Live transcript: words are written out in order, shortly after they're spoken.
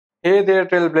Hey there,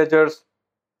 Trailblazers.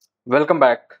 Welcome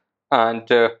back, and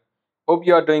hope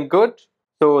you are doing good.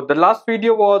 So, the last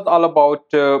video was all about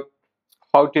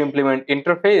how to implement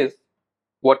interface.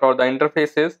 What are the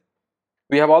interfaces?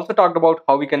 We have also talked about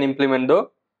how we can implement the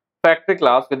factory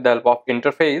class with the help of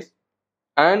interface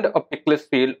and a picklist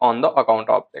field on the account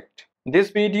object. This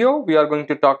video, we are going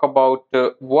to talk about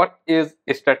what is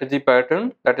a strategy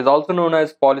pattern, that is also known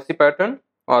as policy pattern,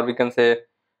 or we can say,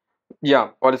 yeah,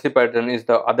 policy pattern is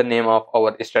the other name of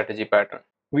our strategy pattern.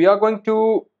 We are going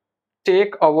to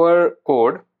take our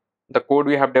code, the code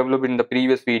we have developed in the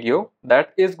previous video, we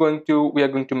are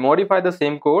going to modify the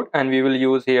same code, and we will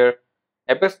use here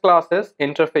Apex classes,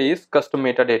 interface, custom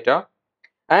metadata,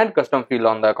 and custom field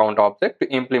on the account object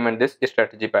to implement this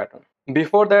strategy pattern.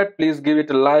 Before that, please give it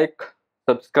a like,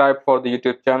 subscribe for the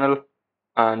YouTube channel,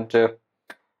 and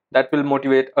that will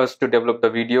motivate us to develop the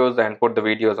videos and put the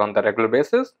videos on the regular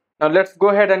basis. Now let's go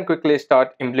ahead and quickly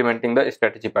start implementing the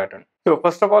strategy pattern. So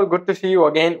first of all, good to see you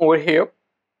again over here.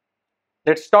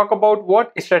 Let's talk about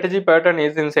what strategy pattern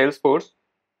is in Salesforce,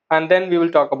 and then we will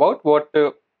talk about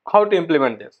how to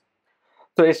implement this.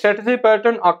 So a strategy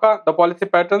pattern, aka the policy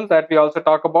patterns that we also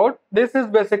talk about, this is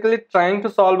basically trying to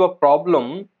solve a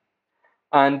problem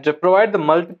and provide the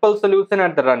multiple solution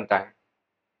at the runtime.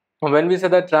 When we say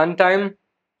that runtime,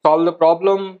 solve the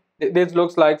problem, this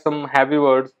looks like some heavy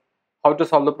words. How to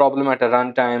solve the problem at a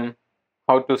runtime,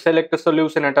 how to select a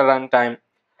solution at a runtime.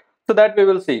 So that we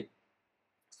will see.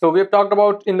 So we have talked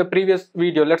about in the previous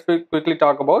video. Let's quickly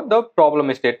talk about the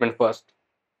problem statement first.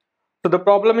 So the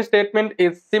problem statement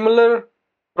is similar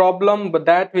problem but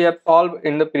that we have solved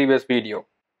in the previous video.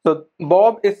 So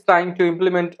Bob is trying to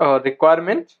implement a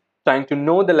requirement, trying to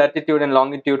know the latitude and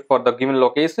longitude for the given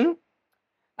location,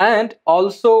 and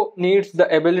also needs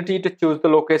the ability to choose the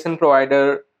location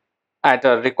provider at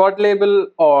a record label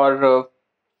or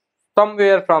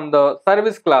somewhere from the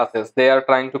service classes. They are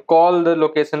trying to call the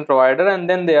location provider, and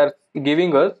then they are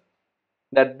giving us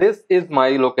that this is my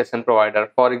location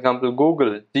provider. For example,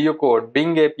 Google, Geocode,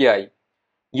 Bing API,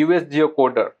 US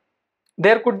Geocoder.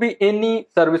 There could be any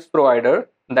service provider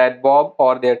that Bob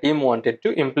or their team wanted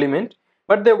to implement,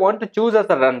 but they want to choose as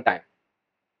a runtime.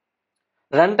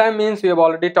 Runtime means we have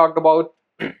already talked about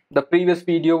the previous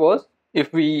video was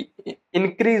if we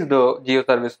increase the geo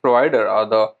service provider or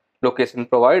the location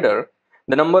provider,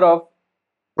 the number of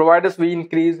providers we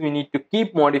increase, we need to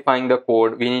keep modifying the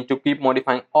code. We need to keep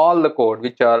modifying all the code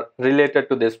which are related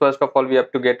to this. First of all, we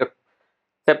have to get a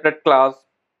separate class.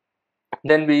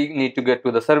 Then we need to get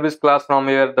to the service class from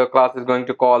where the class is going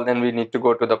to call. Then we need to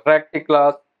go to the factory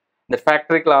class. The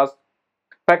factory class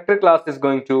is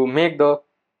going to make the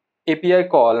API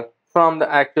call from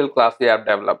the actual class we have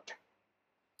developed.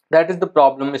 That is the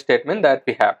problem statement that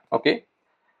we have. Okay.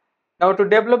 Now to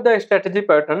develop the strategy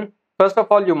pattern, first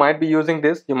of all, you might be using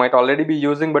this. You might already be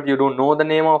using, but you don't know the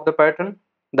name of the pattern.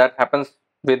 That happens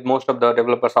with most of the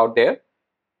developers out there.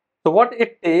 So what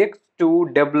it takes to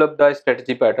develop the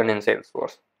strategy pattern in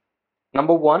Salesforce?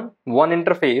 Number one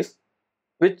interface,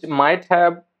 which might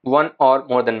have one or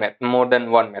more than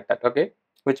one method. Okay,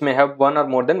 which may have one or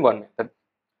more than one method.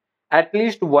 At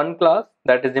least one class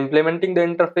that is implementing the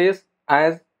interface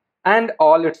as and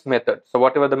all its methods. So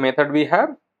whatever the method we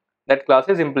have, that class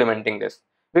is implementing this.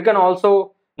 We can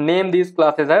also name these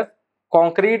classes as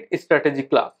concrete strategy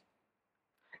class.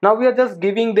 Now we are just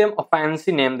giving them a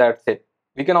fancy name, that's it.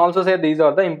 We can also say these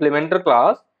are the implementer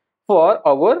class for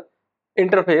our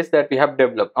interface that we have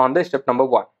developed on the step number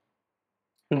one.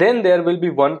 Then there will be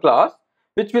one class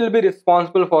which will be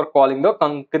responsible for calling the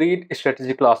concrete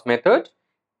strategy class method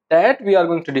that we are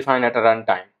going to define at a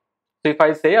runtime. So if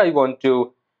I say I want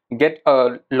to get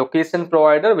a location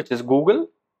provider, which is Google,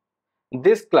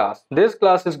 this class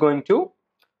is going to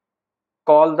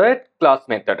call that class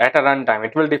method at a runtime.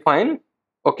 It will define,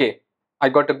 okay, I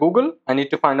got a Google, I need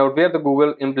to find out where the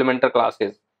Google implementer class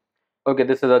is. Okay,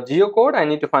 this is a geocode, I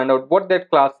need to find out what that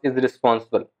class is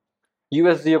responsible.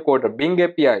 US Geocoder, Bing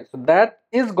API. So that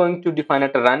is going to define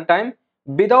at a runtime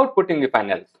without putting if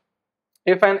and else.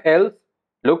 If and else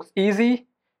looks easy,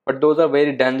 but those are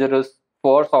very dangerous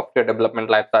for software development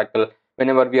lifecycle.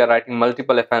 Whenever we are writing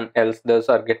multiple if and else,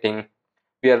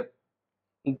 we are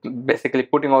basically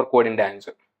putting our code in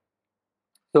danger.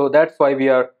 So that's why we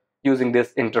are using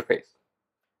this interface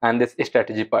and this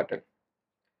strategy pattern.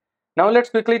 Now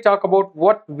let's quickly talk about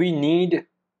what we need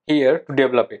here to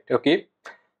develop it. Okay,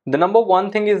 the number one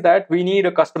thing is that we need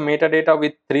a custom metadata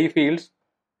with 3 fields.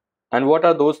 And what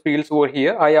are those fields over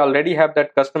here? I already have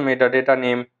that custom metadata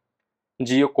name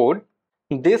geocode.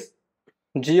 This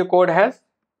geocode has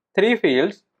 3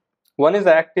 fields. One is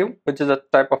active, which is a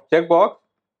type of checkbox.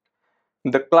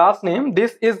 the class name,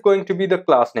 this is going to be the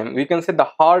class name. We can say the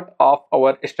heart of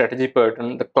our strategy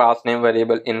pattern, the class name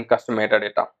variable in custom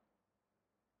metadata.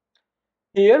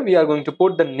 Here we are going to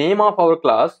put the name of our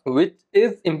class which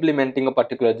is implementing a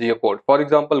particular geocode. For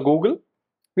example, Google,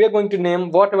 we are going to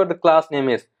name whatever the class name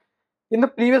is. In the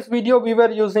previous video, we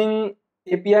were using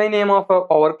API name of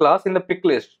our class in the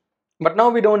Picklist, but now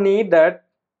we don't need that.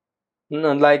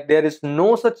 Like there is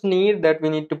no such need that we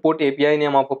need to put API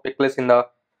name of a Picklist in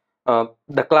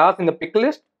the class in the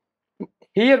Picklist.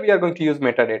 Here we are going to use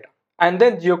metadata and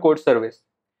then geocode service.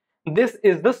 This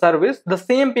is the service, the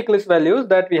same Picklist values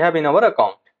that we have in our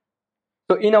account.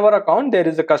 So in our account, there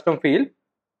is a custom field.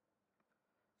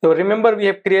 So remember, we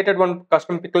have created one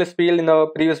custom Picklist field in the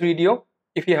previous video.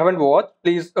 If you haven't watched,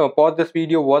 please pause this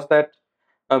video, watch that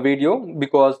video,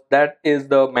 because that is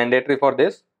the mandatory for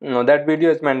this. That video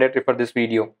is mandatory for this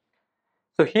video.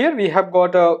 So here we have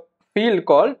got a field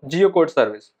called geocode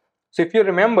service. So if you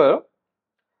remember,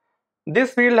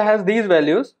 this field has these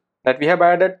values that we have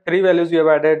added. 3 values we have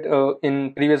added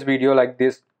in previous video, like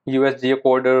this: US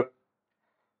geocoder,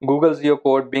 Google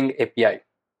geocode, Bing API.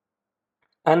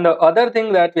 And the other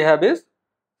thing that we have is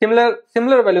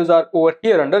similar values are over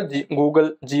here under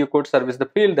Google geocode service, the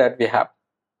field that we have.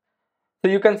 So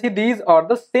you can see these are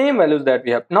the same values that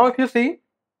we have. Now if you see,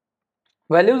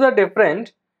 values are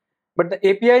different, but the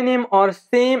API name are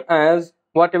same as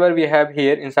whatever we have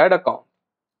here inside account.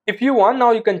 If you want,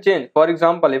 now you can change. For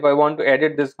example, if I want to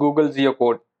edit this Google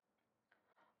geocode,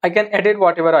 I can edit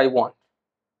whatever I want.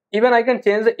 Even I can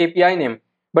change the API name,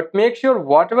 but make sure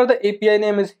whatever the API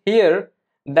name is here,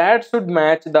 that should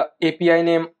match the API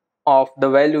name of the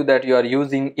value that you are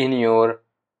using in your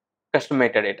custom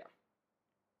metadata.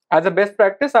 As a best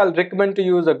practice, I'll recommend to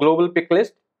use a global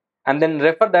Picklist and then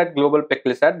refer that global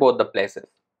Picklist at both the places.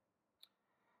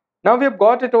 Now we've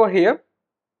got it over here.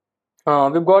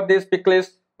 We've got this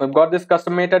Picklist, we've got this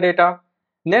custom metadata.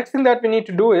 Next thing that we need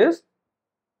to do is,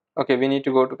 okay, we need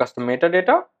to go to custom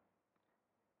metadata.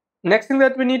 Next thing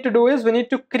that we need to do is we need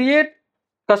to create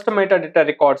custom metadata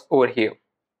records over here.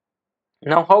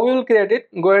 Now how we will create it?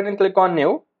 Go ahead and click on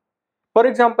new. For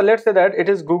example, let's say that it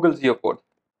is Google geocode.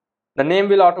 The name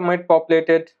will populate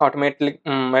it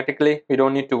automatically. We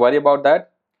don't need to worry about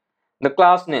that. The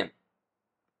class name.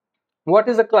 What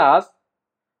is a class?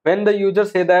 When the user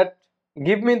say that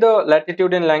give me the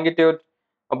latitude and longitude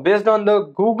based on the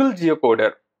Google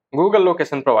geocoder, Google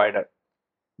location provider,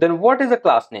 then what is a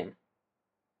class name?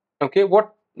 Okay,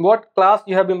 what class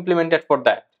you have implemented for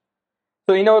that?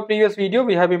 So in our previous video,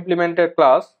 we have implemented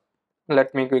class.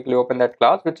 Let me quickly open that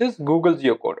class, which is Google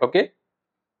geocode. Okay,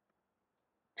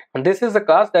 and this is the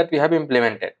class that we have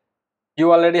implemented.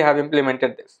 You already have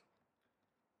implemented this.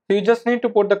 So you just need to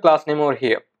put the class name over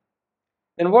here.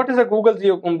 And what is a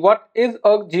what is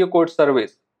a geocode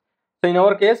service? So in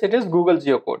our case, it is Google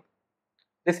geocode.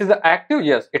 This is the active.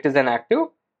 Yes, it is an active.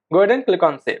 Go ahead and click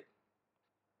on save.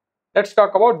 Let's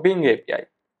talk about Bing API.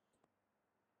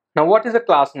 Now what is a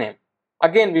class name?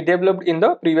 Again, we developed in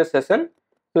the previous session.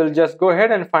 So we'll just go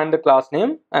ahead and find the class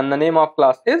name, and the name of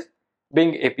class is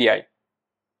Bing API.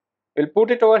 We'll put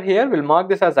it over here. We'll mark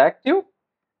this as active,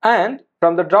 and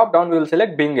from the drop down we will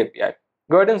select Bing API.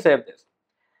 Go ahead and save this.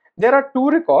 There are 2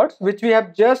 records which we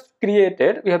have just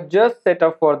created. We have just set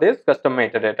up for this custom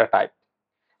metadata type.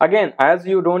 Again, as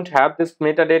you don't have this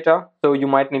metadata, so you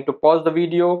might need to pause the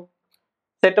video,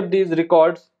 set up these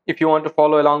records if you want to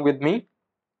follow along with me.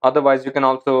 Otherwise, you can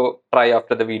also try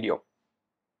after the video.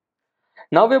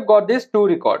 Now we've got these 2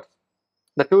 records.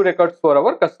 The 2 records for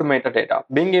our custom metadata,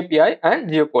 Bing API and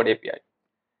geocode API.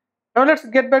 Now let's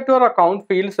get back to our account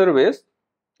field service,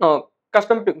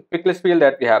 custom Picklist field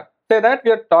that we have. Say that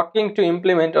we are talking to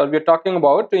implement, or we are talking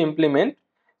about to implement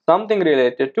something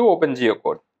related to Open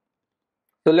Geocode.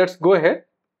 So let's go ahead.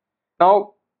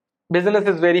 Now business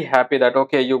is very happy that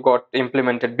okay, you got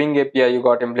implemented Bing API, you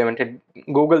got implemented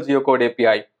Google geocode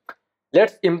API.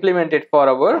 Let's implement it for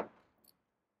our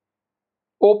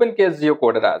open case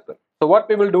geocoder as well. So what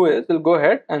we will do is we'll go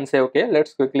ahead and say okay,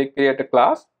 let's quickly create a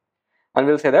class, and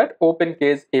we'll say that open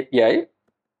case API,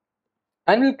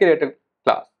 and we'll create a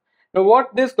class. Now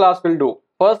what this class will do,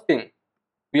 first thing,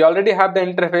 we already have the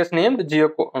interface named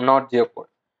geocode, not geocode.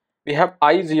 We have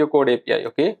iGeocode API.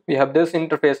 Okay, we have this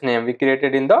interface name we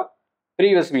created in the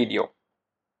previous video.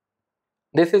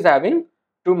 This is having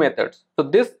 2 methods. So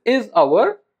this is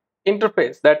our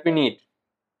interface that we need.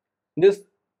 This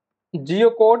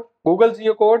geocode, Google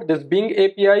geocode, this Bing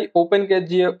API,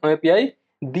 OpenCase API,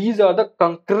 these are the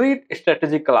concrete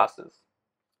strategic classes.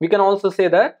 We can also say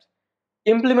that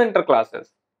implementer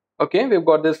classes. Okay, we've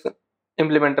got this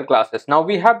implementer classes. Now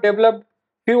we have developed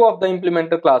few of the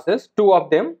implementer classes, 2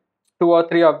 of them. two or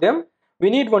three of them. We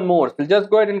need one more. So just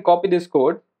go ahead and copy this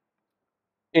code.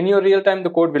 In your real time, the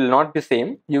code will not be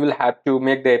same. You will have to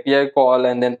make the API call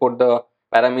and then put the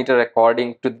parameter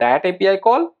according to that API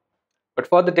call. But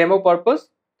for the demo purpose,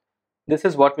 this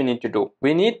is what we need to do.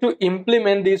 We need to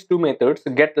implement these two methods,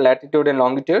 get latitude and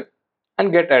longitude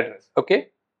and get address.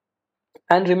 Okay.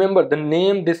 And remember the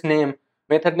name, this name,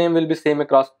 method name will be same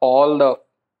across all the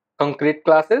concrete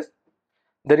classes.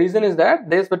 The reason is that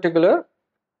this particular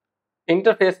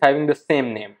interface having the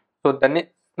same name. So the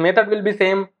method will be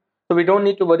same. So we don't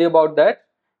need to worry about that.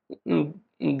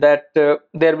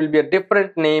 There will be a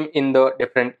different name in the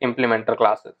different implementer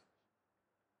classes.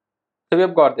 So we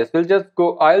have got this. We'll just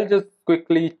go. I'll just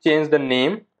quickly change the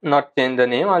name. Not change the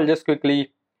name. I'll just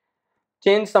quickly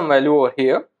change some value over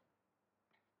here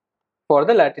for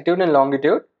the latitude and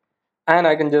longitude, and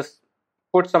I can just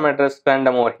put some address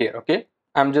random over here. Okay,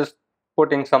 I'm just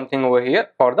putting something over here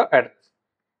for the address,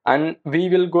 and we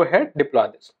will go ahead deploy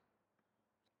this.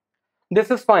 This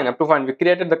is fine, up to fine. We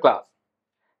created the class.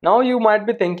 Now you might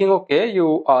be thinking, okay,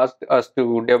 you asked us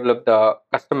to develop the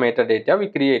custom metadata. We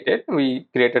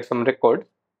created some records.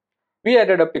 We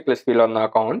added a Picklist field on the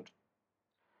account.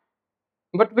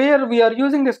 But where we are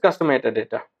using this custom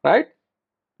metadata, right?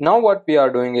 Now what we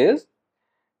are doing is,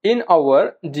 in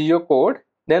our geocode,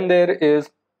 then there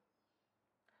is,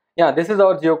 this is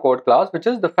our geocode class, which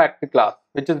is the factory class,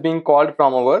 which is being called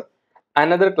from our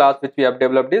another class which we have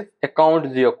developed is account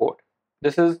geocode.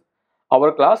 This is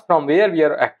our class from where we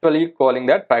are actually calling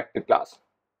that factory class.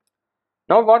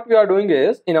 Now what we are doing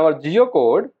is, in our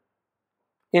geocode,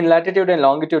 in latitude and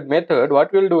longitude method,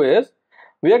 what we will do is,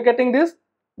 we are getting this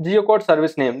geocode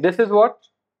service name. This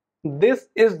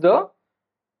is the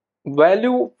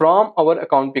value from our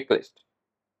account pick list.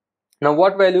 Now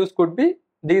what values could be?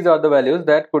 These are the values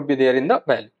that could be there in the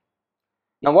value.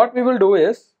 Now what we will do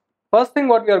is, first thing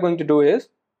what we are going to do is,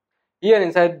 here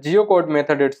inside geocode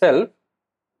method itself,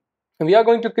 we are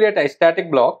going to create a static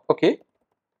block. Okay,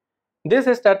 this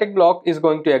static block is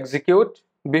going to execute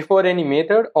before any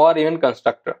method or even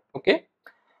constructor. Okay,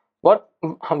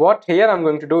 what here I'm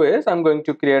going to do is, I'm going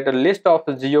to create a list of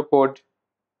the geocode.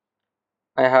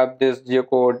 I have this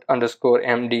geocode underscore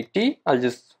mdt. I'll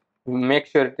just make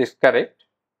sure it is correct.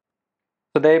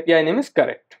 So the API name is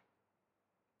correct.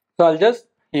 So I'll just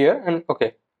here and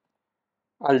okay,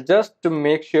 I'll just to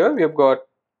make sure we have got,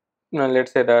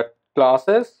 let's say that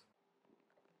classes.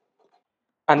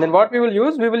 And then what we will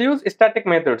use static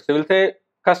methods. So we'll say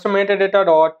custom metadata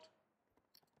dot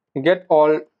get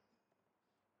all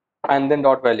and then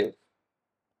dot values.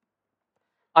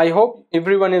 I hope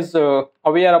everyone is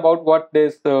aware about what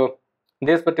this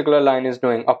particular line is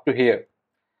doing up to here.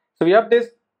 So we have this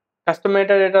custom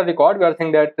metadata record. We are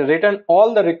saying that return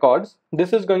all the records.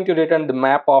 This is going to return the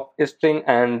map of string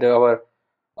and our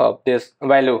this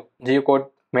value geocode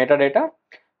metadata.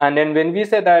 And then when we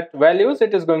say that values,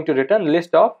 it is going to return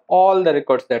list of all the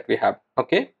records that we have.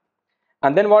 Okay,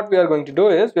 and then what we are going to do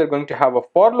is, we are going to have a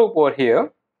for loop over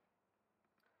here,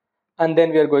 and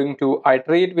then we are going to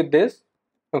iterate with this.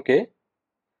 Okay,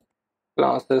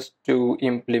 classes to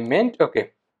implement.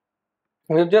 Okay,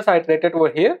 we've just iterated over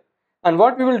here, and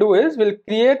what we will do is, we'll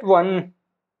create one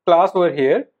class over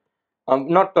here.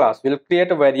 Not class, we'll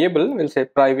create a variable. We'll say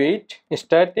private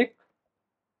static,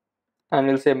 and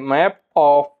we'll say map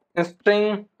of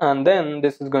string, and then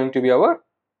this is going to be our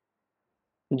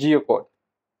geocode,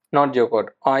 not geocode,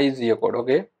 geocode.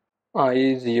 Okay,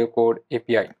 geocode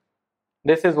API.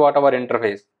 This is what our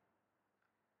interface.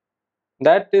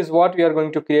 That is what we are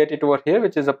going to create it over here,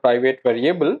 which is a private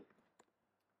variable.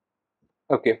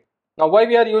 Okay, now why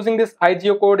we are using this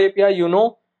geocode API?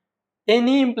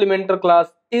 Any implementer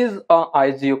class is a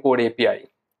geocode API.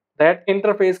 That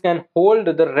interface can hold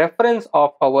the reference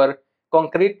of our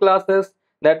concrete classes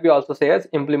that we also say as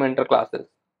implementer classes.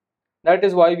 That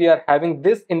is why we are having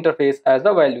this interface as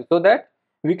a value, so that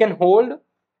we can hold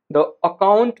the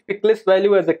account picklist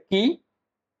value as a key,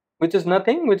 which is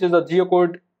nothing, which is a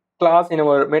geocode class in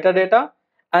our metadata,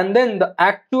 and then the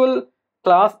actual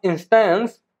class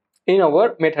instance in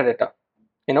our metadata,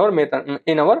 in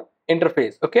our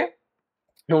interface. Okay,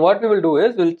 now what we will do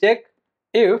is, we'll check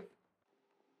if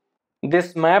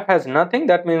this map has nothing.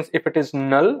 That means if it is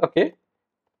null. Okay,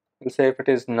 we'll say if it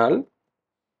is null,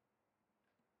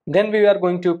 then we are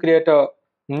going to create a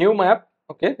new map.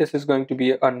 Okay, this is going to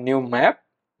be a new map,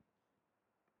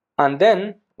 and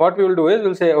then what we will do is,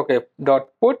 we'll say okay dot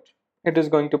put. It is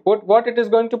going to put, what it is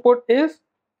going to put is,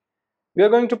 we are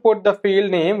going to put the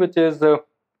field name, which is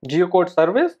geocode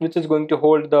service, which is going to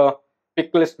hold the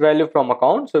picklist value from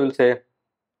account. So we'll say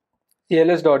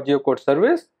cls.geocode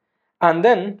service, and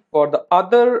then for the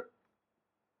other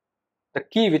the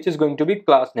key which is going to be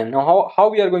class name. Now how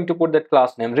we are going to put that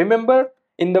class name? Remember,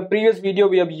 in the previous video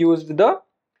we have used the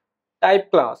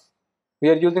type class. We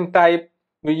are using type,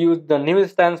 we use the new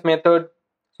instance method.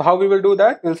 So how we will do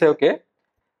that? We'll say okay,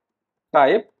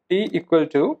 type t equal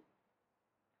to,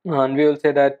 and we will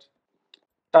say that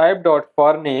type dot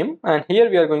for name, and here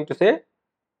we are going to say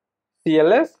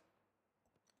cls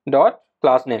dot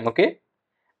class name. Okay,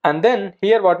 and then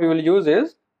here what we will use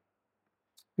is,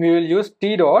 we will use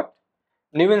t dot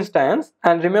new instance,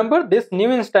 and remember this new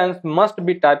instance must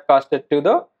be typecasted to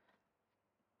the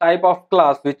type of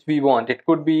class which we want. It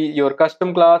could be your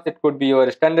custom class, it could be your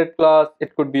standard class,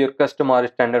 it could be your custom or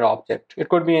standard object, it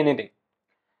could be anything.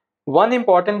 One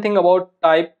important thing about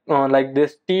type like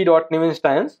this t dot new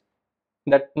instance,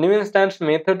 that new instance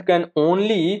method can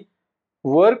only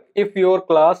work if your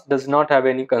class does not have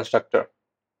any constructor.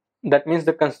 That means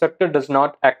the constructor does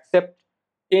not accept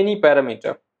any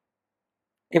parameter.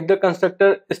 If the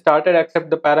constructor started accept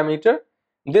the parameter,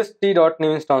 this t dot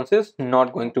new instance is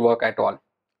not going to work at all.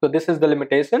 So this is the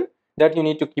limitation that you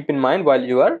need to keep in mind while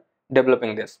you are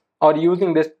developing this or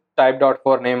using this type dot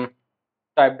for name,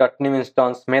 type dot new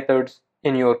instance methods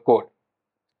in your code.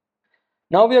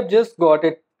 Now we have just got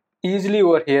it easily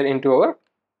over here into our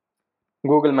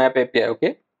Google Map API.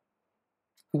 Okay,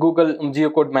 Google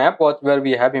geocode map was where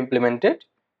we have implemented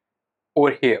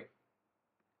over here.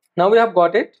 Now we have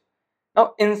got it.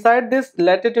 Now inside this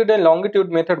latitude and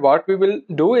longitude method, what we will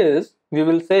do is, we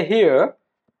will say here,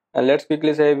 and let's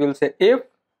quickly say, we will say if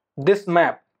this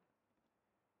map,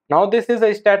 now this is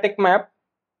a static map,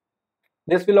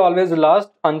 this will always last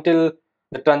until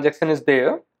the transaction is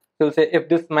there. So we'll say if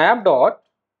this map dot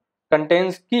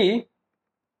contains key,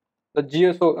 the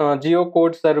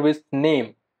geocode service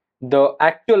name, the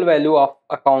actual value of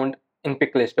account in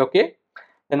Picklist. Okay,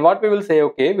 then what we will say,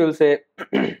 okay, we will say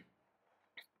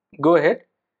go ahead,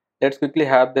 let's quickly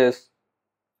have this,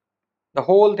 the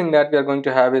whole thing that we are going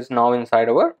to have is now inside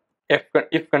our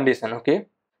if condition. Okay,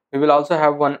 we will also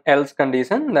have one else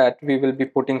condition that we will be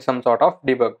putting some sort of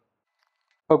debug.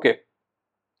 Okay,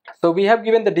 so we have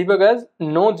given the debug as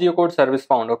no geocode service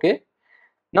found. Okay,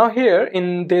 now here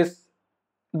in this,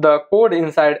 the code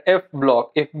inside if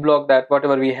block that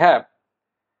whatever we have,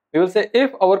 we will say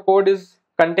if our code is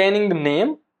containing the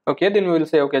name, okay, then we will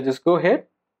say okay, just go ahead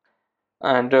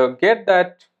and get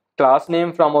that class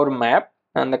name from our map,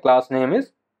 and the class name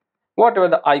is whatever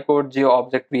the iCode geo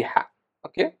object we have.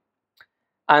 Okay,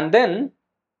 and then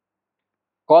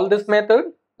call this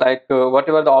method, like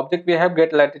whatever the object we have,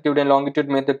 get latitude and longitude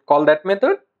method, call that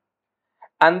method,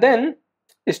 and then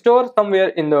store somewhere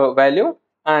in the value,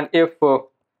 and if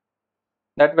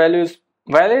that value is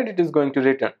valid, it is going to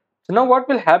return. So now what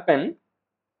will happen,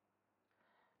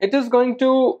 it is going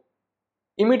to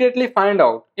immediately find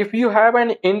out if you have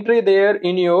an entry there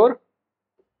in your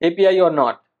API or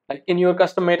not, like in your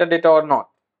custom metadata or not.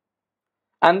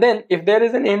 And then if there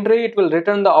is an entry, it will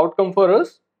return the outcome for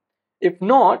us. If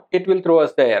not, it will throw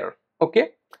us the error.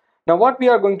 Okay, now what we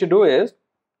are going to do is,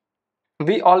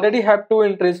 we already have two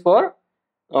entries for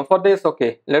this.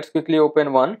 Okay, let's quickly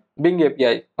open one Bing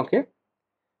API. Okay,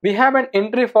 we have an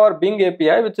entry for Bing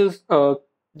API which is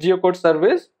geocode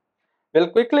service. We'll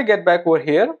quickly get back over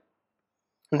here.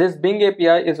 This Bing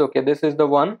API is okay, this is the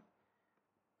one,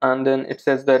 and then it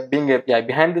says that Bing API.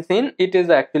 Behind the scene, it is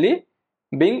actually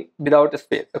Bing without a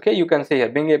space. Okay, you can see here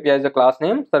Bing API is a class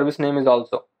name, service name is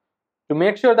also. To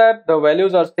make sure that the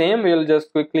values are same, we'll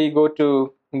just quickly go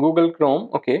to Google Chrome.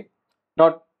 Okay,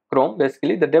 not Chrome,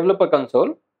 basically the developer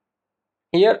console.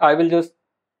 Here I will just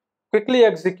quickly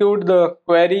execute the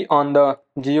query on the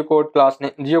geocode class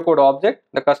name, geocode object,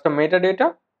 the custom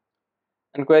metadata,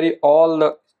 and query all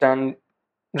the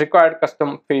required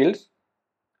custom fields,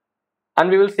 and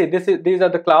we will see these are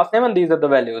the class name and these are the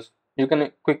values. You can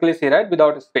quickly see, right,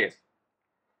 without a space.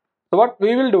 So what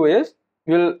we will do is,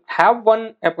 we will have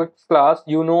one Apex class.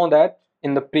 You know that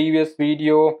in the previous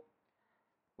video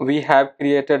we have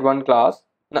created one class,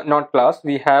 not class,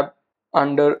 we have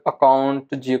under account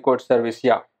geocode service.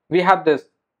 Yeah, we have this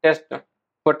test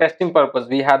for testing purpose,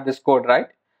 we have this code, right?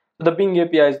 So the Bing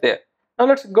API is there. Now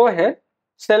let's go ahead,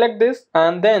 select this,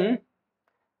 and then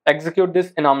execute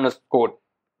this anonymous code.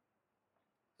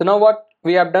 So now what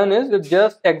we have done is, we've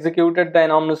just executed the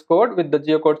anonymous code with the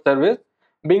geocode service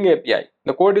Bing API.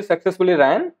 The code is successfully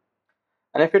ran,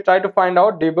 and if you try to find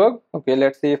out debug, okay,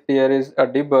 let's see if there is a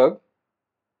debug.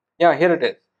 Yeah, here it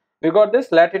is. We got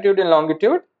this latitude and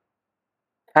longitude,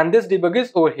 and this debug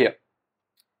is over here.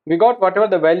 We got whatever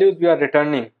the values we are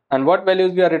returning, and what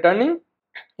values we are returning,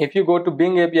 if you go to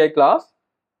Bing API class,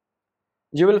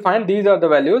 you will find these are the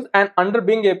values, and under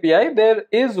Bing API there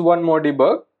is one more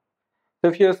debug. So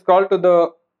if you scroll to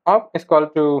the up,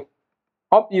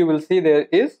 you will see there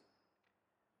is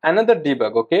another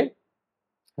debug. Okay,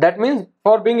 that means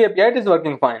for Bing API it is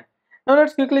working fine. Now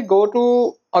let's quickly go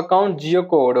to account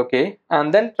geocode, okay,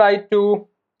 and then try to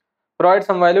provide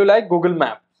some value like Google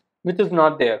Maps, which is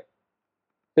not there.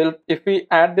 So if we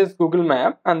add this Google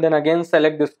Map and then again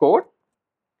select this code,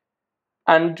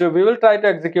 and we will try to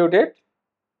execute it,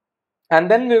 and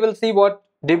then we will see what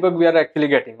debug we are actually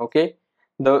getting. Okay,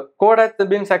 the code has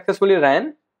been successfully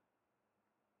ran,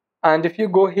 and if you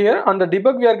go here on the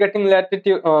debug, we are getting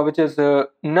latitude, which is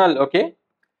null. Okay,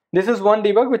 this is one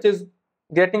debug which is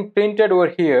getting printed over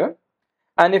here,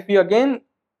 and if you again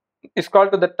scroll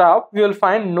to the top, we will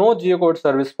find no geocode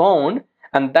service found,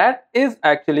 and that is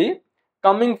actually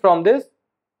coming from this.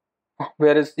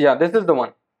 Where is, yeah, this is the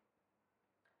one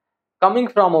coming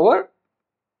from our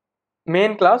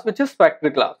main class, which is factory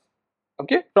class.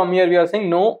 Okay, from here we are saying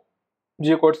no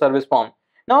geocode service found.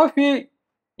 Now if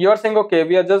you are saying, okay,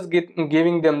 we are just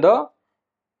giving them the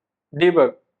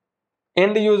debug,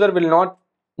 end user will not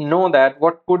know that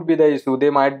what could be the issue. They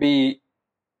might be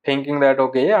thinking that,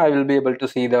 okay, I will be able to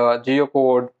see the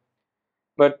geocode,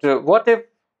 but what if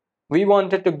we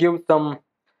wanted to give some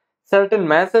certain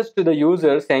message to the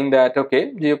user saying that,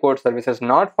 okay, geocode service is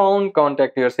not found,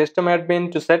 contact your system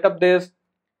admin to set up this,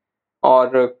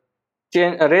 or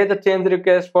raise a change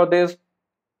request for this.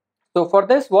 So for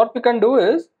this, what we can do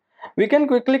is we can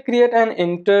quickly create an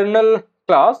internal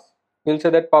class. We'll say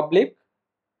that public,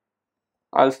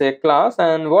 I'll say class,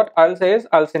 and what I'll say is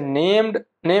I'll say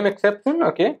name exception,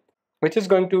 okay, which is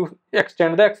going to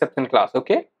extend the exception class.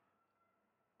 Okay,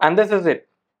 and this is it.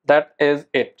 That is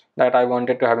it that I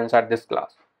wanted to have inside this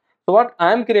class. So what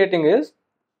I'm creating is,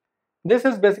 this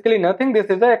is basically nothing. This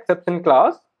is the exception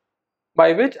class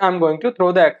by which I'm going to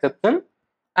throw the exception,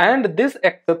 and this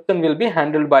exception will be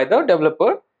handled by the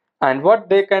developer. And what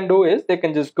they can do is they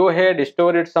can just go ahead,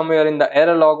 store it somewhere in the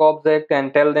error log object,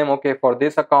 and tell them, okay, for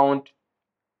this account,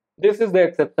 this is the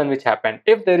exception which happened,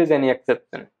 if there is any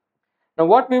exception. Now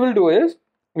what we will do is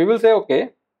we will say,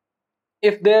 okay,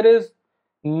 if there is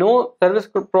no service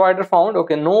provider found,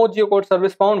 okay, no geocode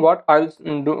service found, what I'll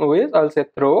do is I'll say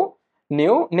throw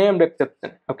new named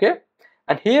exception. Okay,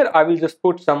 and here I will just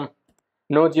put some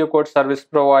no geocode service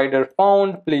provider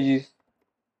found, please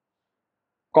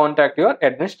contact your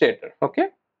administrator. Okay,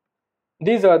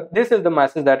 this is the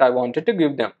message that I wanted to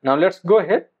give them. Now let's go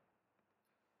ahead,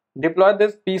 deploy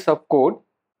this piece of code.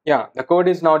 Yeah, the code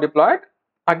is now deployed.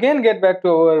 Again, get back to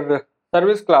our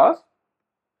service class,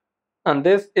 and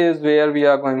this is where we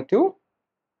are going to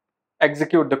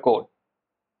execute the code.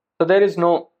 So there is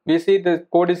no, we see the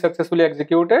code is successfully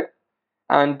executed,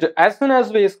 and as soon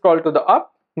as we scroll to the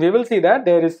up, we will see that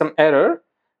there is some error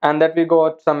and that we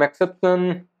got some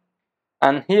exception,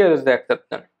 and here is the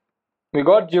exception. We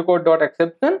got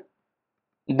geocode.exception,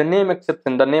 the name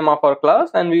exception, the name of our class,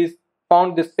 and we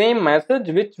found the same message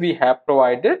which we have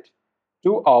provided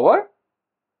to our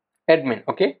admin.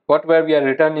 Okay, what where we are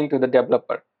returning to the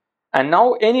developer. And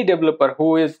now any developer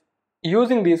who is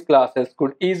using these classes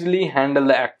could easily handle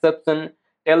the exception,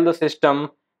 tell the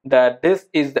system that this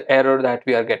is the error that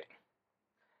we are getting.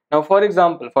 Now for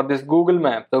example, for this Google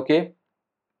Maps, okay,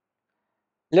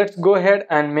 let's go ahead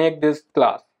and make this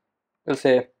class. We'll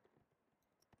say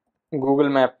Google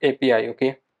Map API.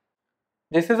 Okay,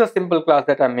 this is a simple class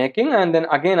that I'm making, and then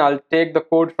again I'll take the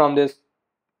code from this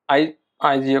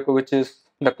IGO, which is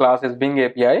the class is Bing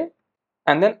API,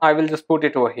 and then I will just put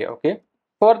it over here. Okay,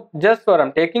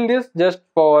 I'm taking this just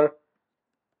for,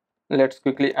 let's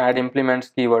quickly add implements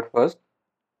keyword first.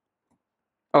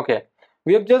 Okay,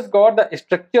 we have just got the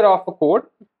structure of a code,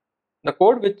 the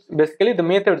code which basically the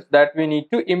methods that we need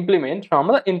to implement from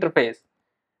the interface.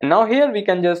 And now here we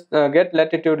can just get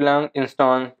latitude long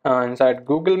instance inside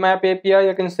Google Map API.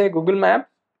 You can say Google Maps.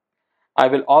 I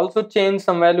will also change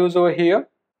some values over here,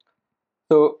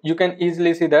 so you can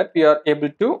easily see that we are able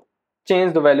to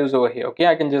change the values over here. Okay,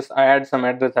 I can just add some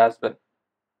address as well.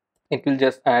 It will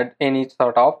just add any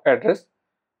sort of address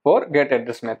for get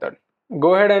address method.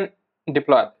 Go ahead and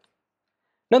deploy.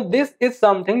 Now this is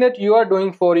something that you are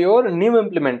doing for your new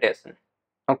implementation.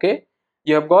 Okay,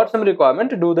 you have got some requirement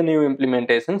to do the new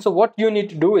implementation. So what you need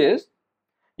to do is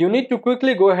you need to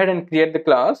quickly go ahead and create the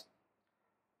class,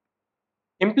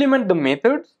 implement the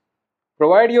methods,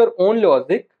 provide your own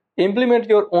logic, implement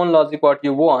your own logic what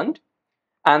you want,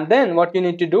 and then what you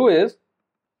need to do is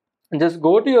just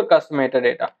go to your custom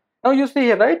metadata. Now you see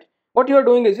here, right, what you are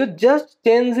doing is you're just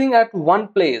changing at one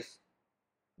place.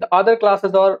 The other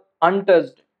classes are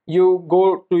untouched. You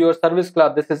go to your service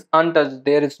class, this is untouched,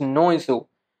 there is no issue.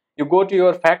 You go to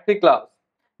your factory class,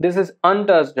 This is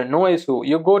untouched, no issue.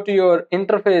 You go to your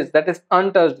interface, that is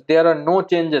untouched, there are no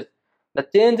changes. The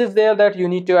change is there that you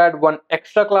need to add one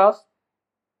extra class.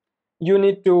 You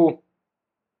need to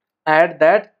add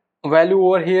that value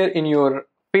over here in your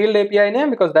field API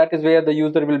name, because that is where the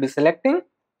user will be selecting.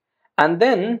 And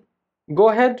then go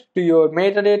ahead to your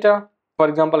metadata. For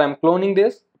example, I'm cloning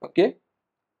this, okay,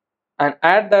 and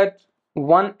add that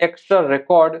one extra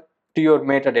record to your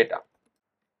metadata.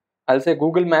 I'll say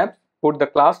Google Maps, put the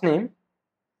class name,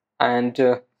 and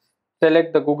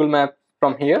select the Google Maps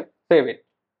from here, save it.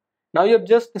 Now you've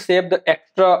just saved the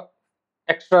extra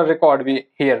record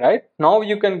here, right? Now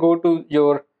you can go to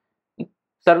your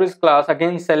service class,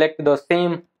 again select the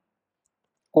same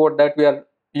code that we are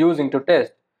using to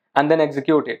test, and then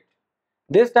execute it.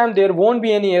 This time there won't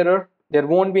be any error, there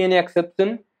won't be any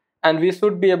exception, and we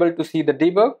should be able to see the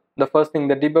debug. The first thing,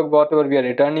 the debug whatever we are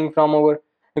returning from our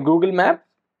Google Maps,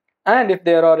 and if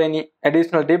there are any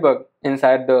additional debug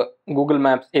inside the Google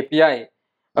Maps API,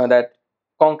 that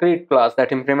concrete class, that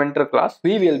implementer class,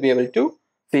 we will be able to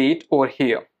see it over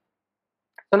here.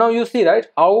 So now you see, right,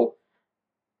 how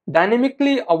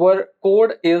dynamically our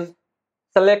code is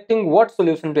selecting what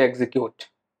solution to execute.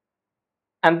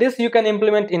 And this you can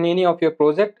implement in any of your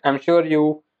project. I'm sure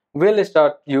you will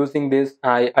start using this.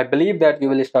 I believe that you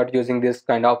will start using this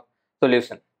kind of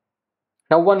solution.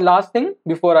 Now one last thing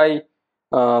before I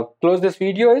close this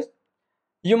video is,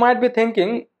 you might be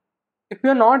thinking, if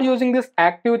you're not using this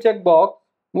active checkbox,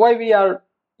 why we have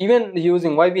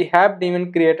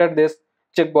even created this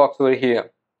checkbox over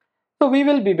here. So we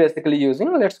will be basically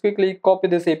using, let's quickly copy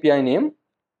this API name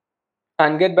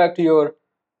and get back to your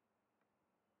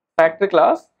factory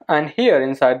class, and here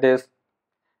inside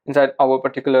our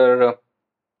particular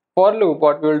for loop,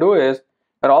 what we'll do is,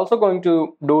 we're also going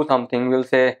to do something. We'll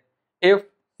say if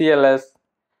cls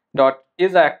dot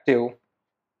is active,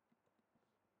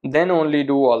 then only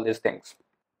do all these things.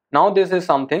 Now this is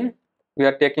something we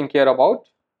are taking care about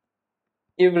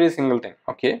every single thing,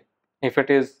 okay? If it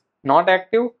is not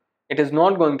active, it is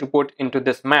not going to put into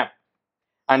this map,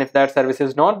 and if that service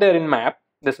is not there in map,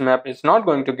 this map is not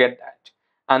going to get that,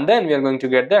 and then we are going to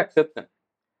get the exception.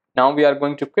 Now we are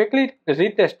going to quickly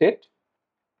retest it.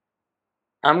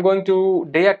 I'm going to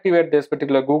deactivate this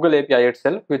particular Google API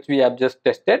itself, which we have just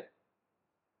tested,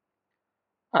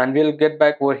 and we'll get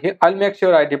back over here. I'll make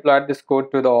sure I deployed this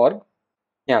code to the org.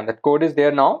 Yeah, that code is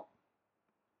there now.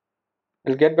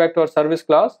 We'll get back to our service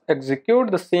class, execute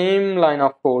the same line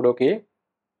of code, okay,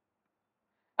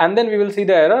 and then we will see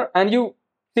the error, and you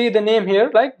see the name here,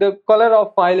 like the color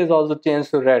of file is also changed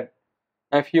to red.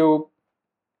 If you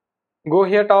go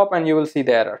here top, and you will see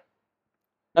the error.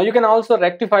 Now you can also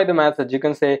rectify the message. You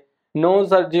can say no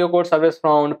geocode service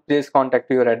found, please contact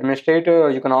your administrator,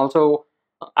 or you can also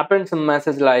append some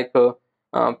message like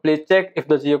please check if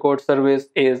the geocode service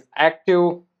is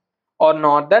active or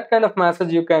not. That kind of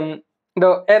message you can,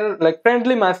 the error, like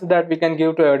friendly message that we can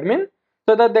give to admin,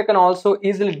 so that they can also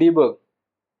easily debug.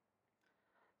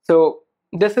 So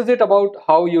this is it about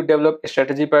how you develop a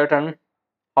strategy pattern,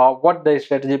 what the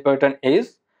strategy pattern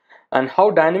is, and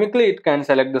how dynamically it can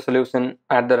select the solution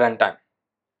at the runtime.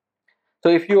 So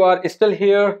if you are still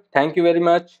here, thank you very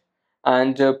much,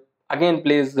 and again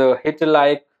please hit a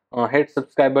like, hit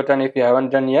subscribe button if you haven't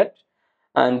done yet,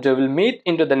 and we'll meet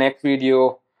into the next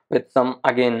video with some,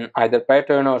 again, either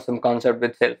pattern or some concept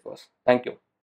with Salesforce. Thank you.